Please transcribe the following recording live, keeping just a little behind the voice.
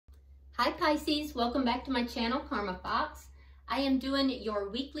Hi Pisces, welcome back to my channel, Karma Fox. I am doing your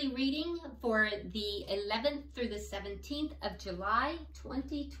weekly reading for the 11th through the 17th of July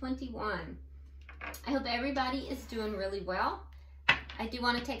 2021. I hope everybody is doing really well. I do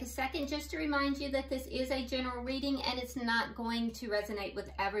want to take a second just to remind you that this is a general reading and it's not going to resonate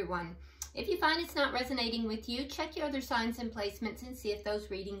with everyone. If you find it's not resonating with you, check your other signs and placements and see if those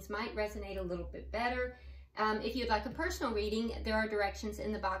readings might resonate a little bit better. If you'd like a personal reading, there are directions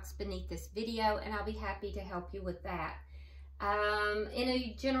in the box beneath this video, and I'll be happy to help you with that. In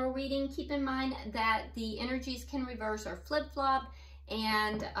a general reading, keep in mind that the energies can reverse or flip-flop,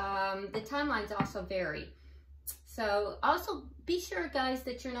 and the timelines also vary. So also be sure, guys,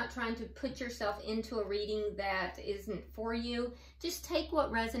 that you're not trying to put yourself into a reading that isn't for you. Just take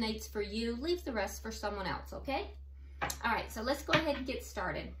what resonates for you, leave the rest for someone else, okay? All right, so let's go ahead and get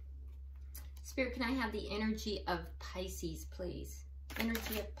started. Spirit, can I have the energy of Pisces, please?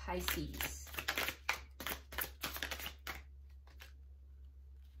 Energy of Pisces.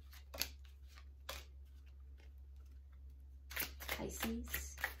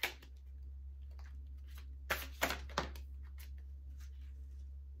 Pisces.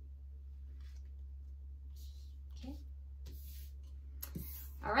 Okay.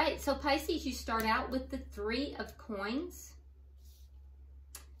 All right, so Pisces, you start out with the Three of Coins.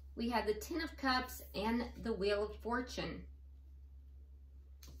 We have the Ten of Cups and the Wheel of Fortune.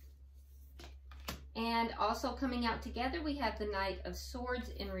 And also coming out together, we have the Knight of Swords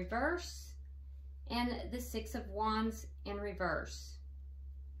in reverse and the Six of Wands in reverse.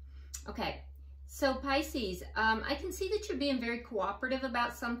 Okay, so Pisces, I can see that you're being very cooperative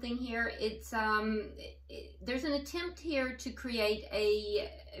about something here. It's there's an attempt here to create a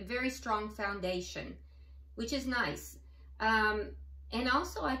very strong foundation, which is nice. And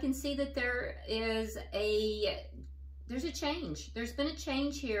also I can see that there's a change. There's been a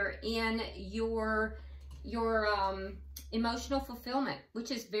change here in your emotional fulfillment,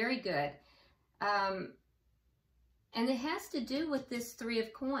 which is very good. And it has to do with this Three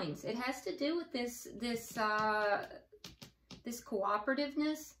of Coins. It has to do with this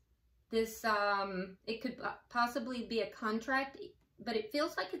cooperativeness. It could possibly be a contract, but it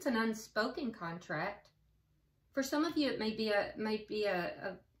feels like it's an unspoken contract. For some of you, it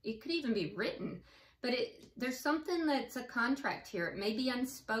it could even be written, but there's something that's a contract here. It may be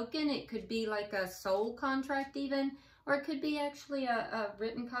unspoken. It could be like a soul contract even, or it could be actually a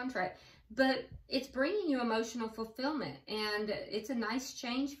written contract, but it's bringing you emotional fulfillment and it's a nice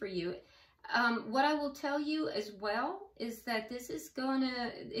change for you. What I will tell you as well is that it's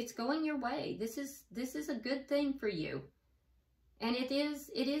going your way. This is a good thing for you. And it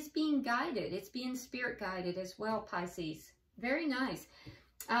is being guided. It's being spirit guided as well, Pisces. Very nice.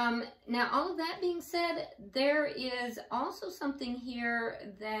 Now, all of that being said, there is also something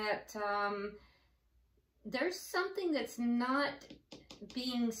here that there's something that's not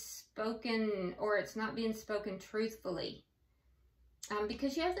being spoken, or it's not being spoken truthfully.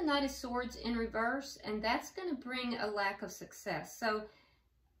 Because you have the Knight of Swords in reverse, and that's going to bring a lack of success. So,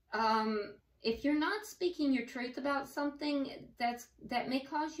 if you're not speaking your truth about something, that may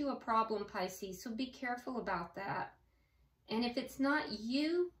cause you a problem, Pisces, so be careful about that. And if it's not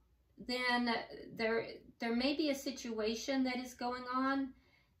you, then there may be a situation that is going on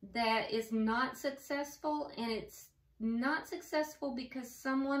that is not successful, and it's not successful because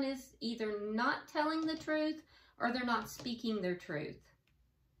someone is either not telling the truth or they're not speaking their truth.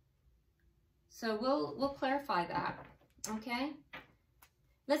 So we'll clarify that, okay?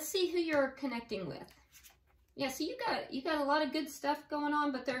 Let's see who you're connecting with. Yeah, so you got a lot of good stuff going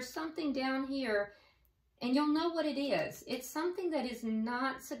on, but there's something down here, and you'll know what it is. It's something that is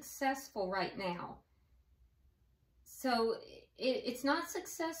not successful right now. So it's not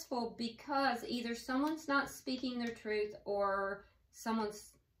successful because either someone's not speaking their truth or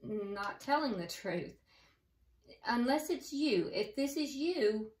someone's not telling the truth. Unless it's you. If this is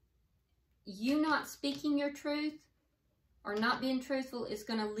you not speaking your truth or not being truthful is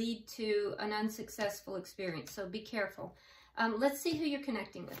going to lead to an unsuccessful experience. So be careful. Let's see who you're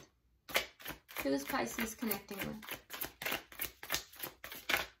connecting with. Who is Pisces connecting with?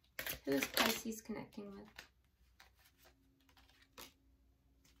 Who is Pisces connecting with?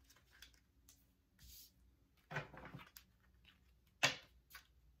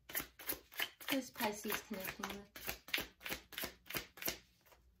 Who is Pisces connecting with?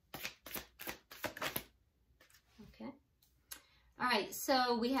 Okay. All right,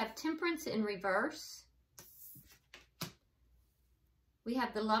 so we have Temperance in reverse. We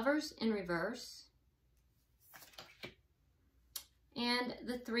have the Lovers in reverse. And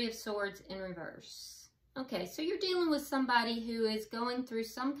the Three of Swords in reverse. Okay, so you're dealing with somebody who is going through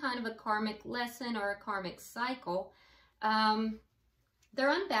some kind of a karmic lesson or a karmic cycle. They're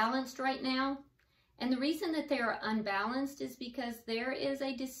unbalanced right now. And the reason that they are unbalanced is because there is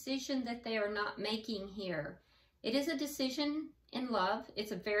a decision that they are not making here. It is a decision in love.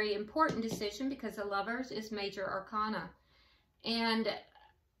 It's a very important decision because the Lovers is major arcana. And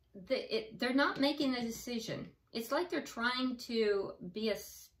they're not making a decision. It's like they're trying to be a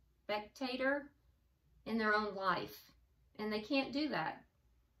spectator in their own life. And they can't do that.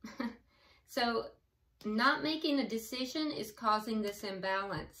 So not making a decision is causing this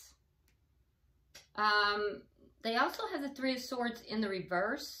imbalance. They also have the Three of Swords in the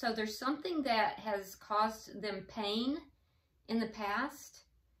reverse. So there's something that has caused them pain in the past.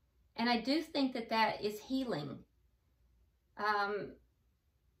 And I do think that that is healing.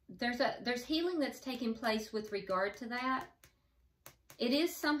 There's healing that's taking place with regard to that. It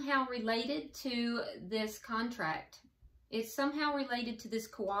is somehow related to this contract. It's somehow related to this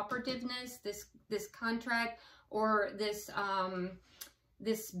cooperativeness, this contract, or this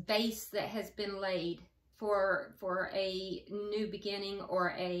this base that has been laid for a new beginning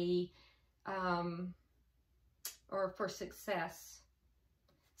or for success.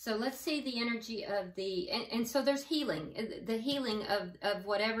 So let's see the energy of the, and so there's healing, the healing of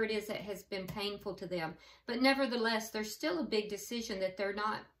whatever it is that has been painful to them. But nevertheless, there's still a big decision that they're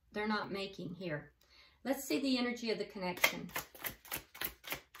not making here. Let's see the energy of the connection.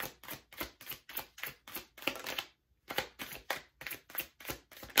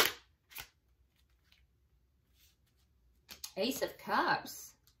 Ace of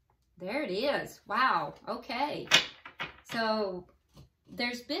Cups. There it is. Wow. Okay. So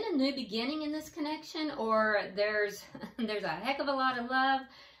there's been a new beginning in this connection, or there's a heck of a lot of love.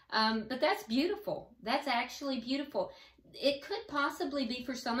 But that's beautiful. That's actually beautiful. It could possibly be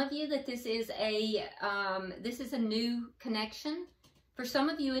for some of you that this is a new connection. For some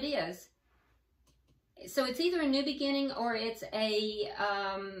of you, it is. So it's either a new beginning or it's a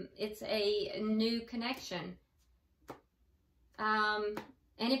new connection.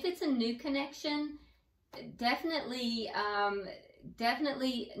 And if it's a new connection, definitely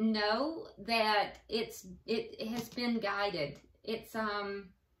know that it has been guided. It's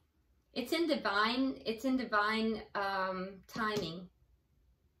in divine timing.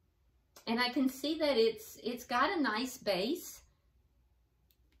 And I can see that it's got a nice base.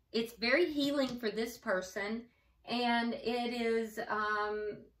 It's very healing for this person, and it is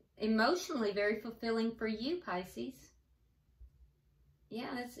emotionally very fulfilling for you, Pisces.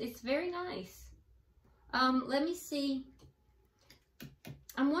 Yeah, it's very nice. Let me see.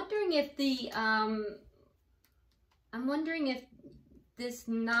 I'm wondering if this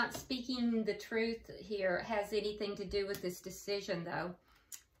not speaking the truth here has anything to do with this decision, though.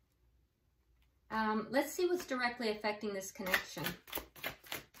 Let's see what's directly affecting this connection.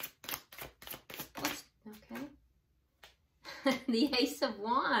 Okay. The Ace of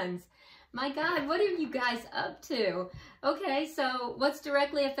Wands. My God, what are you guys up to? Okay, so what's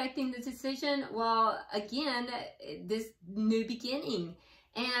directly affecting the decision? Well, again, this new beginning.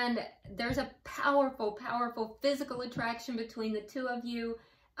 And there's a powerful, powerful physical attraction between the two of you.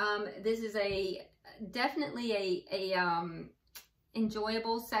 This is definitely a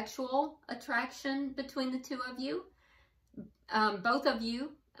enjoyable sexual attraction between the two of you. Both of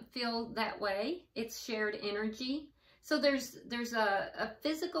you feel that way. It's shared energy. So there's a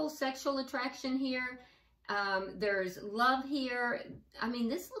physical sexual attraction here. There's love here. I mean,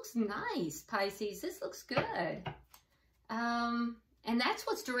 this looks nice, Pisces. This looks good. And that's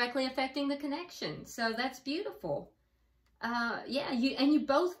what's directly affecting the connection. So that's beautiful. Yeah, you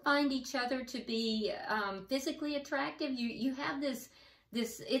both find each other to be physically attractive. You have this,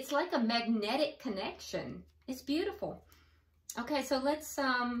 it's like a magnetic connection. It's beautiful. Okay, so let's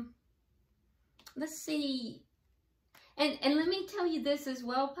see. And let me tell you this as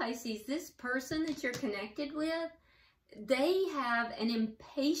well, Pisces. This person that you're connected with, they have an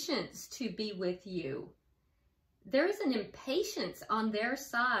impatience to be with you. There is an impatience on their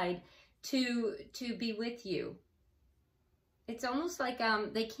side to be with you. It's almost like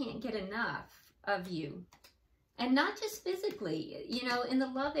they can't get enough of you. And not just physically, you know, in the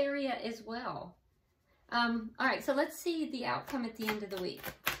love area as well. All right, so let's see the outcome at the end of the week.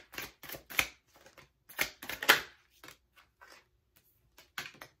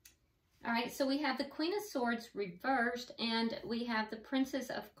 All right, so we have the Queen of Swords reversed, and we have the Princess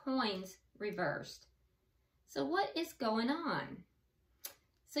of Coins reversed. So what is going on?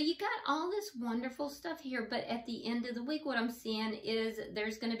 So you got all this wonderful stuff here, but at the end of the week, what I'm seeing is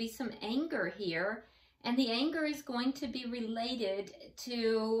there's going to be some anger here, and the anger is going to be related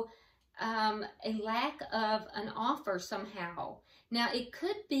to a lack of an offer somehow. Now, it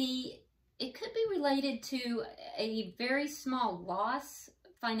could be related to a very small loss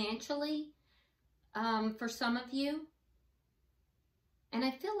financially for some of you. And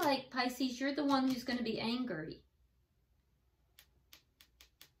I feel like, Pisces, you're the one who's going to be angry.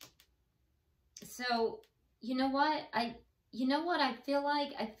 So, you know what? I feel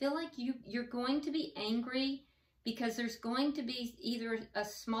like? I feel like you're going to be angry because there's going to be either a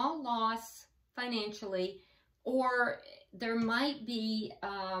small loss financially, or there might be,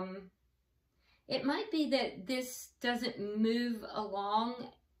 it might be that this doesn't move along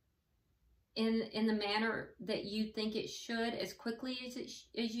in the manner that you think it should, as quickly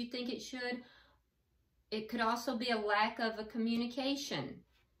as you think it should. It could also be a lack of a communication.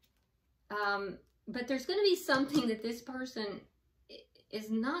 But there's going to be something that this person is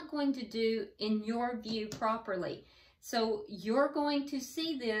not going to do in your view properly. So you're going to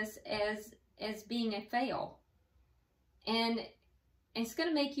see this as being a fail. And it's going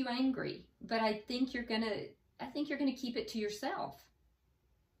to make you angry. But I think you're going to keep it to yourself.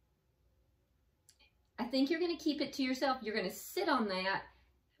 I think you're going to keep it to yourself. You're going to sit on that,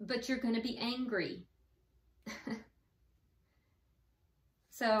 but you're going to be angry.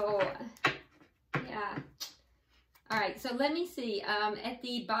 So, yeah. All right, so let me see. At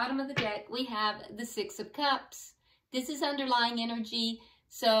the bottom of the deck, we have the Six of Cups. This is underlying energy.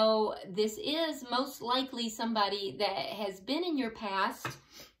 So this is most likely somebody that has been in your past.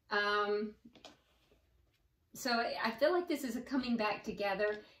 So I feel like this is a coming back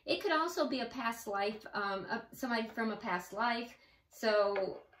together. It could also be a past life, somebody from a past life.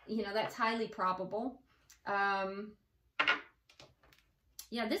 So, you know, that's highly probable.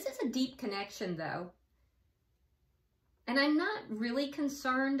 Yeah, this is a deep connection, though. And I'm not really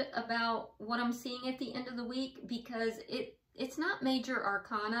concerned about what I'm seeing at the end of the week because it's not major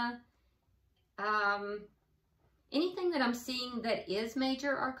arcana. Anything that I'm seeing that is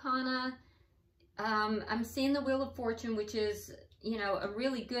major arcana, I'm seeing the Wheel of Fortune, which is, you know, a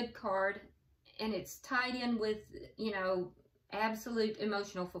really good card, and it's tied in with, you know, absolute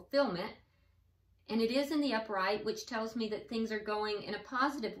emotional fulfillment. And it is in the upright, which tells me that things are going in a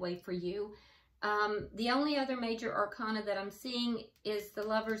positive way for you. The only other major arcana that I'm seeing is the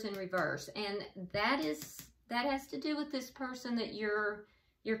Lovers in reverse, and that has to do with this person that you're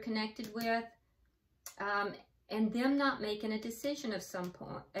connected with, and them not making a decision of some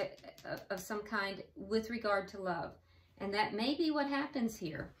point, of some kind with regard to love, and that may be what happens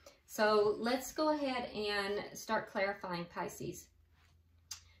here. So let's go ahead and start clarifying, Pisces.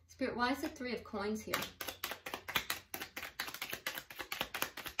 Spirit, why is the Three of Coins here?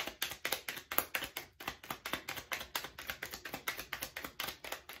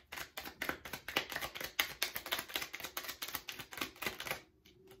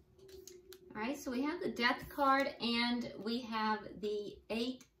 All right, so we have the Death card and we have the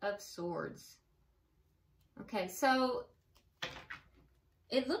Eight of Swords. Okay, so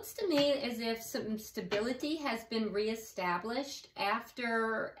it looks to me as if some stability has been reestablished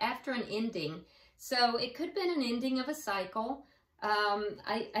after an ending. So it could have been an ending of a cycle.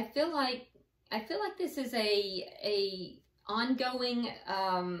 I feel like this is a ongoing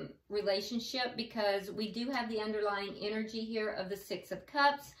relationship because we do have the underlying energy here of the Six of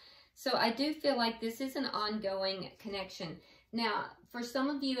Cups. So I do feel like this is an ongoing connection. Now, for some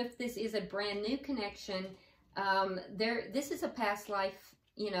of you, if this is a brand new connection, this is a past life,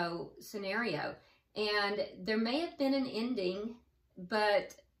 you know, scenario, and there may have been an ending,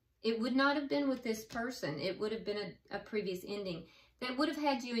 but it would not have been with this person. It would have been a previous ending that would have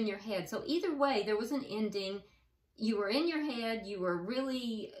had you in your head. So either way, there was an ending. You were in your head. You were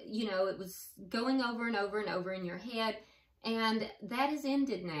really, you know, it was going over and over and over in your head, and that has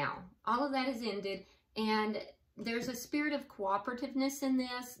ended now. All of that has ended, and there's a spirit of cooperativeness in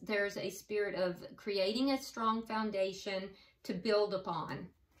this. There's a spirit of creating a strong foundation to build upon.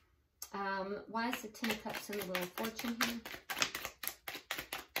 Why is the Ten of Cups in the Wheel of Fortune here?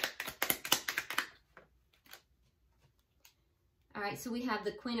 All right, so we have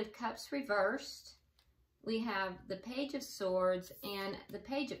the Queen of Cups reversed. We have the Page of Swords and the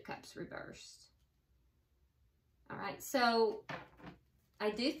Page of Cups reversed. All right, so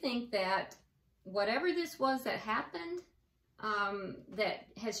I do think that whatever this was that happened, that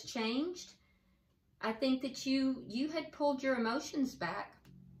has changed, I think that you had pulled your emotions back.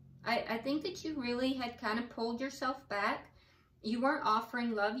 I think that you really had kind of pulled yourself back. You weren't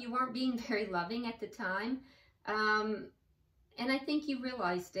offering love. You weren't being very loving at the time. And I think you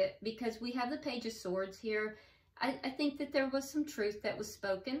realized it because we have the Page of Swords here. I think that there was some truth that was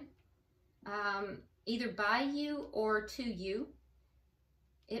spoken, either by you or to you.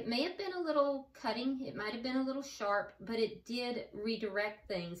 it may have been a little cutting, it might have been a little sharp, but it did redirect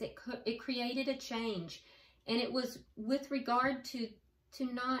things. It created a change, and it was with regard to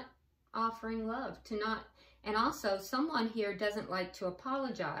not offering love, and also someone here doesn't like to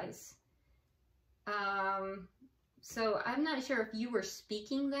apologize. So I'm not sure if you were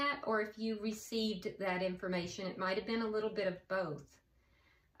speaking that or if you received that information. It might have been a little bit of both.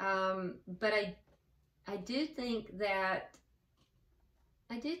 But I do think that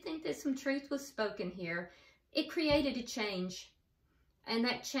some truth was spoken here. It created a change. And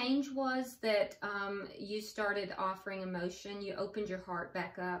that change was that you started offering emotion. You opened your heart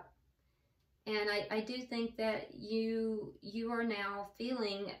back up. And I do think that you are now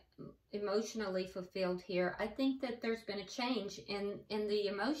feeling emotionally fulfilled here. I think that there's been a change in the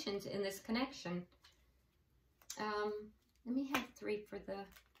emotions in this connection. Let me have 3 for the...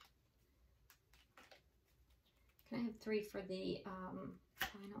 Can I have 3 for the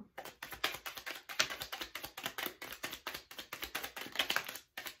final?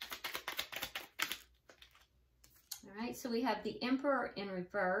 All right, so we have the Emperor in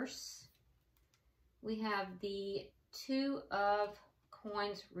reverse. We have the 2 of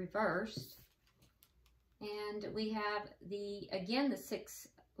Coins reversed. And we have again, the 6,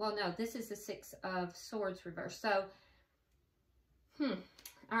 well, no, this is the 6 of Swords reversed. So,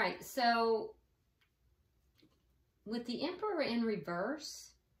 all right, so with the Emperor in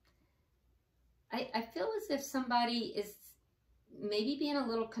reverse, I feel as if somebody is maybe being a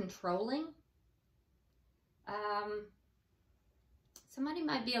little controlling. Somebody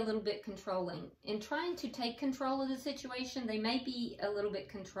might be a little bit controlling. In trying to take control of the situation, they may be a little bit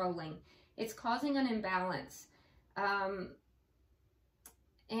controlling. It's causing an imbalance. And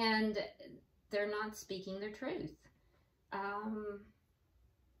they're not speaking their truth.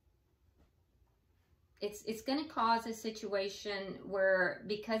 It's going to cause a situation where,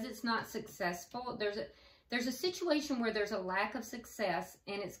 because it's not successful, there's a situation where there's a lack of success,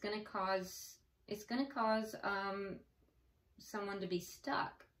 and it's going to cause someone to be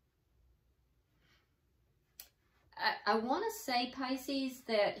stuck. I want to say, Pisces,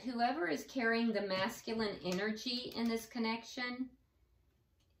 that whoever is carrying the masculine energy in this connection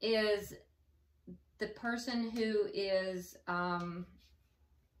is the person who is out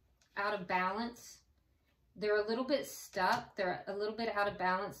of balance. They're a little bit stuck. They're a little bit out of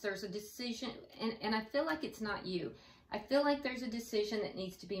balance. There's a decision, and I feel like it's not you. I feel like there's a decision that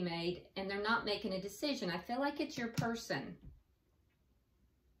needs to be made, and they're not making a decision. I feel like it's your person.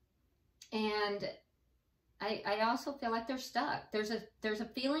 And I also feel like they're stuck. There's a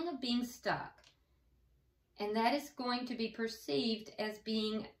feeling of being stuck. And that is going to be perceived as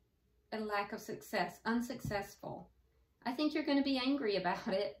being a lack of success, unsuccessful. I think you're going to be angry about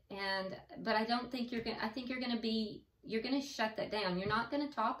it, but I don't think you're going to, I think you're going to shut that down. You're not going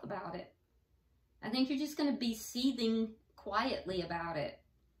to talk about it. I think you're just going to be seething quietly about it.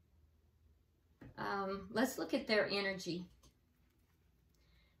 Let's look at their energy.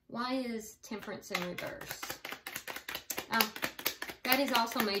 Why is Temperance in reverse? Oh, that is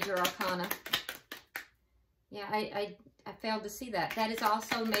also Major Arcana. Yeah, I failed to see that. That is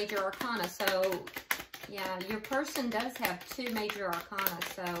also Major Arcana. So, yeah, your person does have 2 Major Arcana.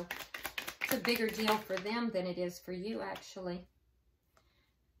 So, it's a bigger deal for them than it is for you, actually.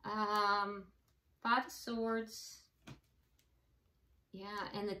 5 of Swords. Yeah,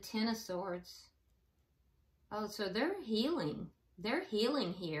 and the 10 of Swords. Oh, so they're healing. They're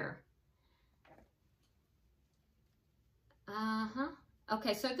healing here.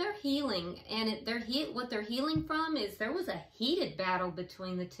 Okay, so they're healing, and what they're healing from is there was a heated battle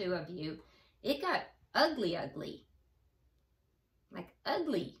between the 2 of you. It got ugly. Like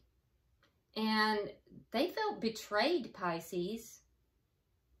ugly. And they felt betrayed, Pisces.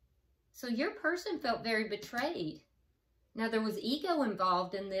 So your person felt very betrayed. Now, there was ego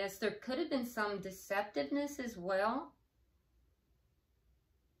involved in this. There could have been some deceptiveness as well.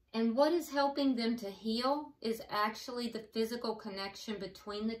 And what is helping them to heal is actually the physical connection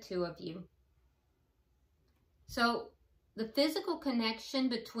between the 2 of you. So the physical connection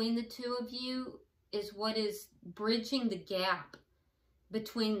between the 2 of you is what is bridging the gap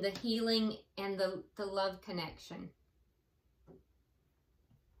between the healing and the love connection.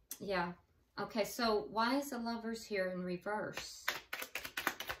 Yeah. Okay, so why is the Lovers here in reverse?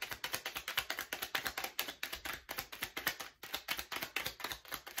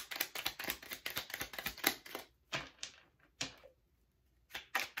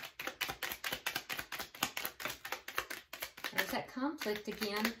 There's that conflict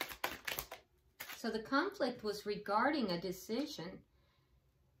again. So the conflict was regarding a decision.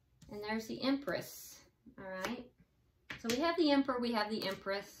 And there's the Empress. All right. So we have the Emperor, we have the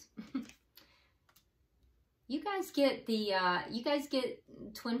Empress. You guys get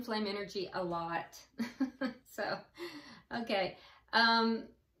twin flame energy a lot. So, okay.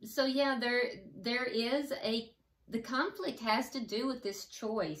 So yeah, there is the conflict has to do with this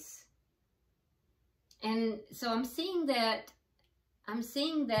choice. And so I'm seeing that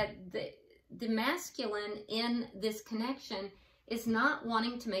the masculine in this connection is not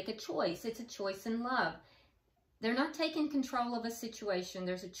wanting to make a choice. It's a choice in love. They're not taking control of a situation.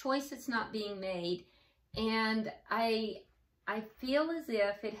 There's a choice that's not being made. And I feel as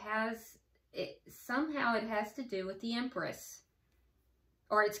if somehow it has to do with the Empress.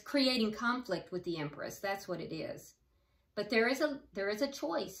 Or it's creating conflict with the Empress. That's what it is. But there is a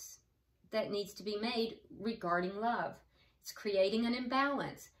choice that needs to be made regarding love. It's creating an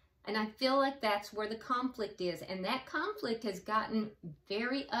imbalance. And I feel like that's where the conflict is. And that conflict has gotten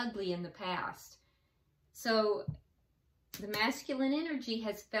very ugly in the past. So the masculine energy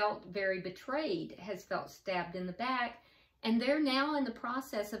has felt very betrayed, has felt stabbed in the back. And they're now in the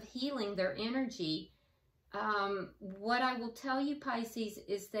process of healing their energy. What I will tell you, Pisces,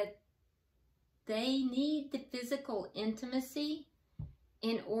 is that they need the physical intimacy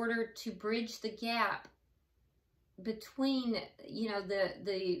in order to bridge the gap between, you know,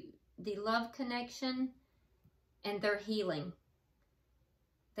 the love connection and their healing.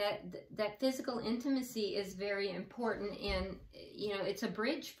 That physical intimacy is very important, and, you know, it's a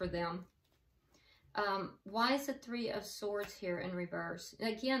bridge for them. Why is the Three of Swords here in reverse?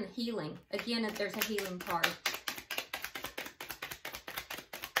 Again, healing. Again, there's a healing card.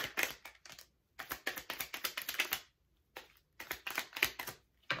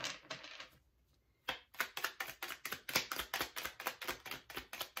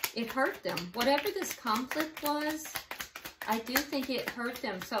 It hurt them. Whatever this conflict was, I do think it hurt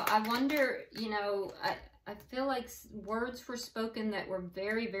them. So I wonder, you know, I feel like words were spoken that were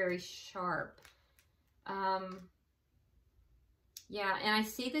very, very sharp. Yeah, and I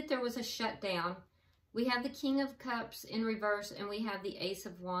see that there was a shutdown. We have the King of Cups in reverse, and we have the Ace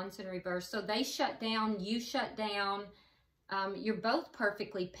of Wands in reverse. So they shut down, you shut down. You're both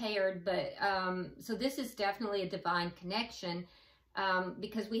perfectly paired, but so this is definitely a divine connection.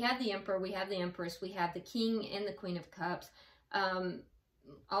 Because we have the Emperor, we have the Empress, we have the King and the Queen of Cups,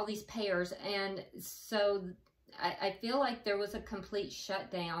 all these pairs. And so I feel like there was a complete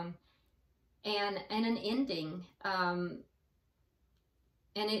shutdown and an ending. And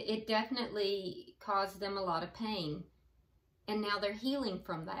it definitely caused them a lot of pain. And now they're healing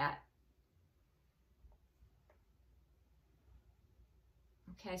from that.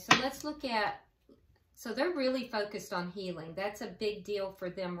 Okay, so let's look at, so they're really focused on healing. That's a big deal for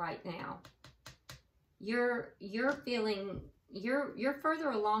them right now. You're feeling, you're further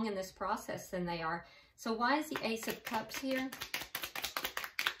along in this process than they are. So why is the Ace of Cups here?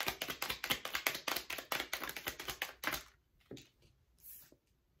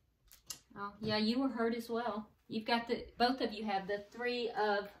 Oh, yeah, you were hurt as well. You've got both of you have the Three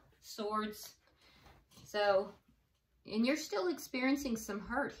of Swords. So, and you're still experiencing some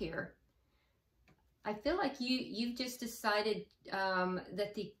hurt here. I feel like you've just decided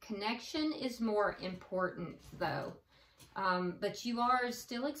that the connection is more important, though. But you are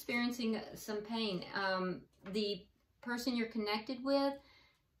still experiencing some pain. The person you're connected with,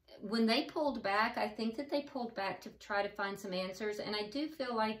 when they pulled back, I think that they pulled back to try to find some answers. And I do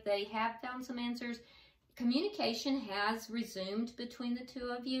feel like they have found some answers. Communication has resumed between the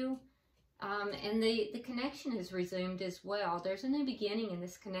two of you. And the connection has resumed as well. There's a new beginning in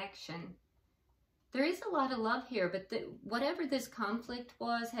this connection. There is a lot of love here, but whatever this conflict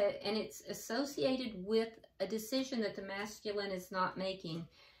was, and it's associated with a decision that the masculine is not making.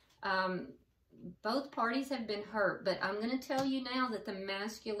 Both parties have been hurt, but I'm going to tell you now that the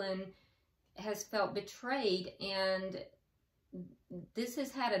masculine has felt betrayed, and this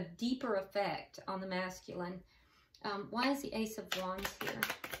has had a deeper effect on the masculine. Why is the Ace of Wands here?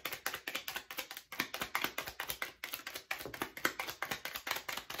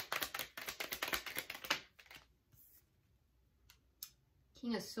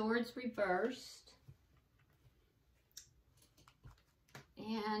 King of Swords reversed.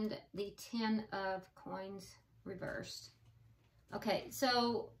 And the Ten of Coins reversed. Okay,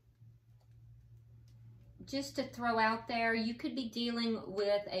 so just to throw out there, you could be dealing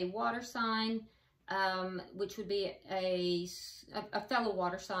with a water sign, which would be a fellow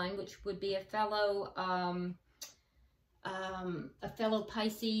water sign, which would be a fellow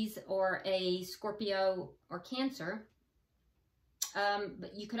Pisces or a Scorpio or Cancer.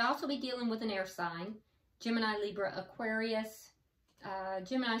 But you could also be dealing with an air sign, Gemini, Libra, Aquarius.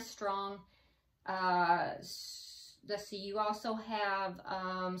 Gemini strong, let's see, you also have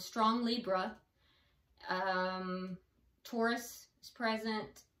strong Libra. Taurus is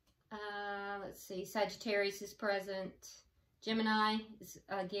present. Let's see, Sagittarius is present. Gemini is,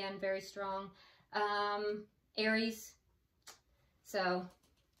 again, very strong. Aries. So,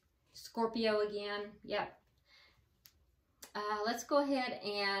 Scorpio again. Yep. Let's go ahead.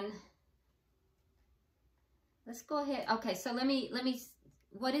 Okay, so let me,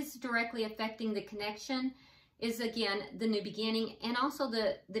 what is directly affecting the connection is, again, the new beginning and also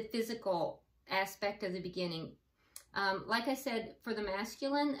the physical aspect of the beginning. Like I said, for the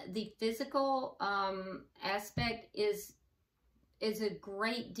masculine, the physical aspect is a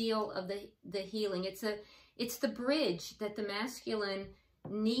great deal of the healing. It's the bridge that the masculine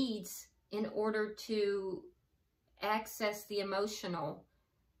needs in order to access the emotional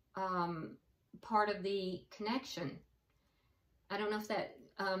part of the connection. I don't know if that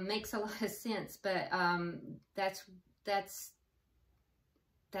makes a lot of sense, but that's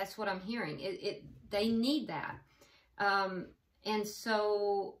what I'm hearing. They need that. And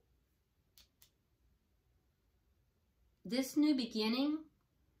so this new beginning,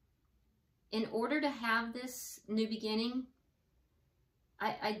 in order to have this new beginning,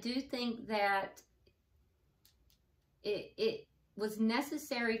 I do think that it was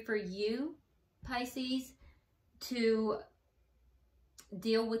necessary for you, Pisces, to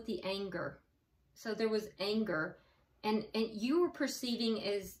deal with the anger. So there was anger, and you were perceiving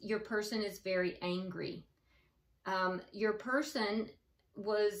as your person is very angry. Your person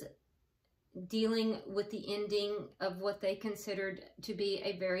was dealing with the ending of what they considered to be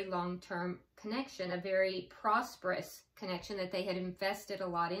a very long-term connection, a very prosperous connection that they had invested a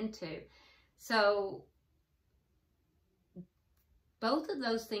lot into. So both of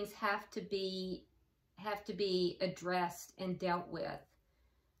those things have to be addressed and dealt with.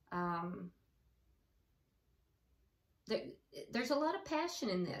 There's a lot of passion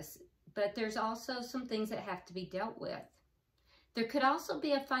in this, but there's also some things that have to be dealt with. There could also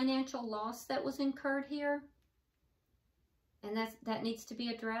be a financial loss that was incurred here, and that needs to be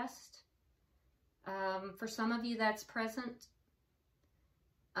addressed. For some of you, that's present.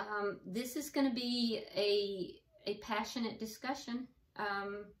 This is going to be a passionate discussion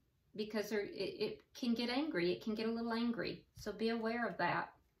because it can get angry. It can get a little angry, so be aware of that.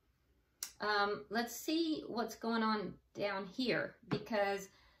 Let's see what's going on down here, because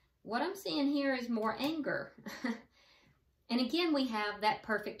what I'm seeing here is more anger. And again, we have that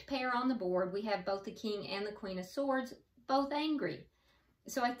perfect pair on the board. We have both the King and the Queen of Swords, both angry.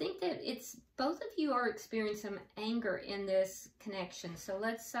 So I think that it's both of you are experiencing some anger in this connection. So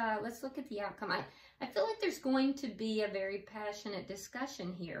let's look at the outcome. I feel like there's going to be a very passionate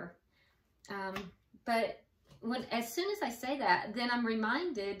discussion here. But as soon as I say that, then I'm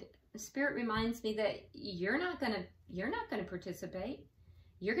reminded, Spirit reminds me that you're not gonna participate.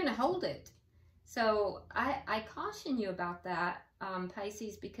 You're gonna hold it. So I caution you about that,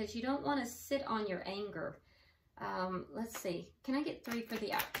 Pisces, because you don't want to sit on your anger. Let's see. Can I get 3 for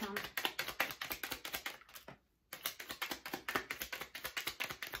the outcome?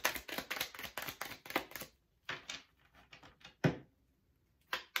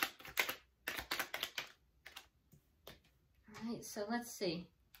 All right, so let's see.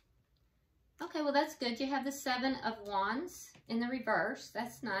 Okay, well, that's good. You have the 7 of Wands in the reverse.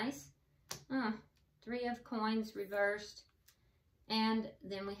 That's nice. 3 of Coins reversed. And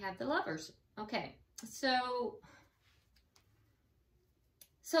then we have the Lovers. Okay, so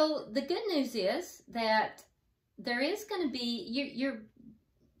the good news is that there is going to be,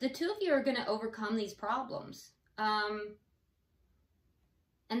 the two of you are going to overcome these problems. And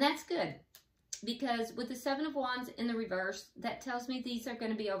that's good, because with the 7 of Wands in the reverse, that tells me these are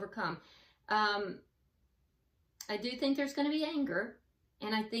going to be overcome. I do think there's going to be anger,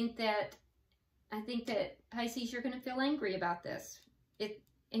 and I think that Pisces, you're going to feel angry about this.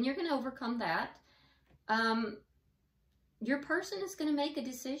 And you're going to overcome that. Your person is going to make a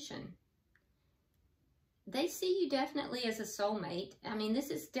decision. They see you definitely as a soulmate. I mean, this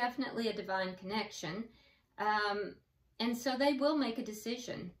is definitely a divine connection. And so they will make a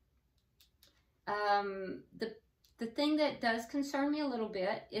decision. The thing that does concern me a little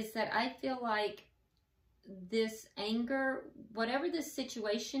bit is that I feel like this anger, whatever this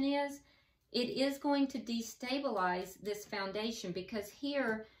situation is, it is going to destabilize this foundation, because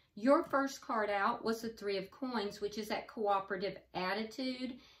here, your first card out was the 3 of Coins, which is that cooperative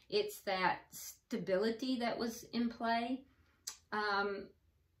attitude. It's that stability that was in play. And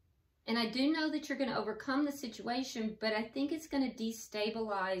I do know that you're going to overcome the situation, but I think it's going to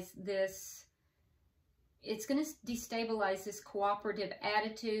destabilize this. It's going to destabilize this cooperative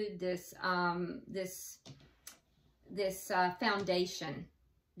attitude, this foundation,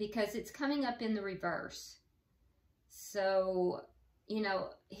 because it's coming up in the reverse. So, you know,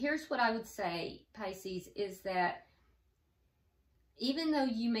 here's what I would say, Pisces, is that even though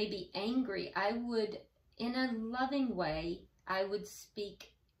you may be angry, I would, in a loving way, I would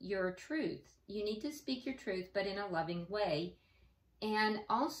speak your truth. You need to speak your truth, but in a loving way. And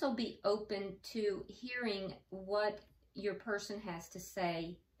also be open to hearing what your person has to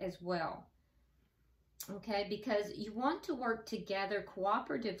say as well. Okay, because you want to work together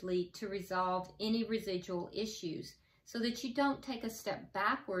cooperatively to resolve any residual issues so that you don't take a step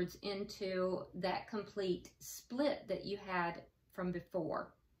backwards into that complete split that you had from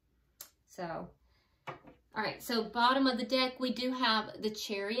before. So, all right, so bottom of the deck, we do have the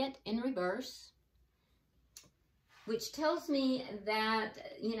Chariot in reverse, which tells me that,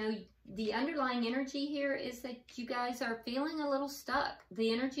 you know, the underlying energy here is that you guys are feeling a little stuck.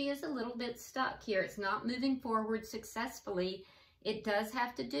 The energy is a little bit stuck here. It's not moving forward successfully. It does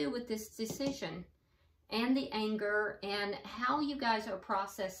have to do with this decision and the anger and how you guys are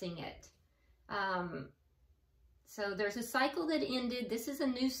processing it. So there's a cycle that ended. This is a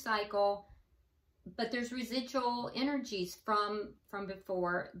new cycle, but there's residual energies from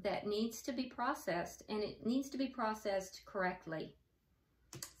before that needs to be processed, and it needs to be processed correctly.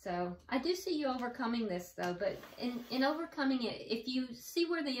 So I do see you overcoming this though, but in overcoming it, if you see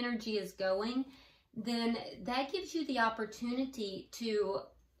where the energy is going, then that gives you the opportunity to,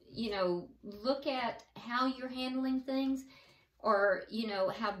 you know, look at how you're handling things, or, you know,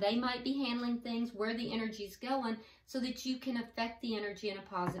 how they might be handling things, where the energy is going, so that you can affect the energy in a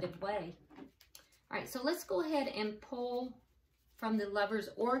positive way. All right, so let's go ahead and pull from the Lovers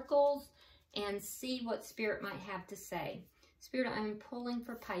Oracles and see what Spirit might have to say. Spirit, I'm pulling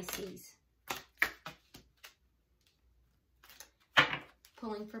for Pisces.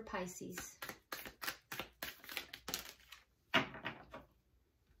 Pulling for Pisces. Okay.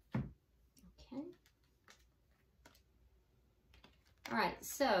 All right,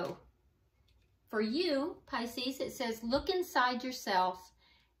 so for you, Pisces, it says, look inside yourself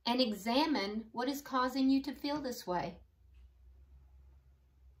and examine what is causing you to feel this way.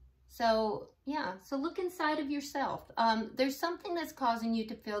 So, yeah, so look inside of yourself. There's something that's causing you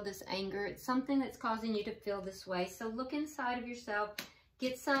to feel this anger. It's something that's causing you to feel this way. So look inside of yourself,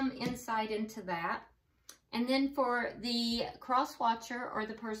 get some insight into that. And then for the cross watcher or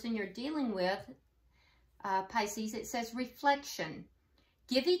the person you're dealing with, Pisces, it says reflection.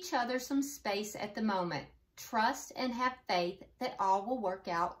 Give each other some space at the moment. Trust and have faith that all will work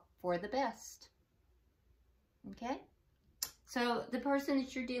out for the best. Okay? So the person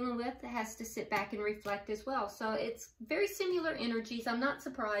that you're dealing with has to sit back and reflect as well. So it's very similar energies. I'm not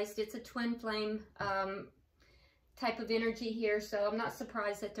surprised. It's a twin flame type of energy here. So I'm not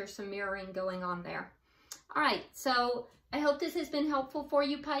surprised that there's some mirroring going on there. All right. So I hope this has been helpful for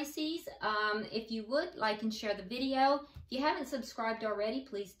you, Pisces. If you would, like and share the video. If you haven't subscribed already,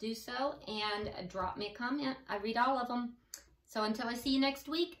 please do so. And drop me a comment. I read all of them. So until I see you next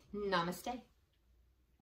week, namaste.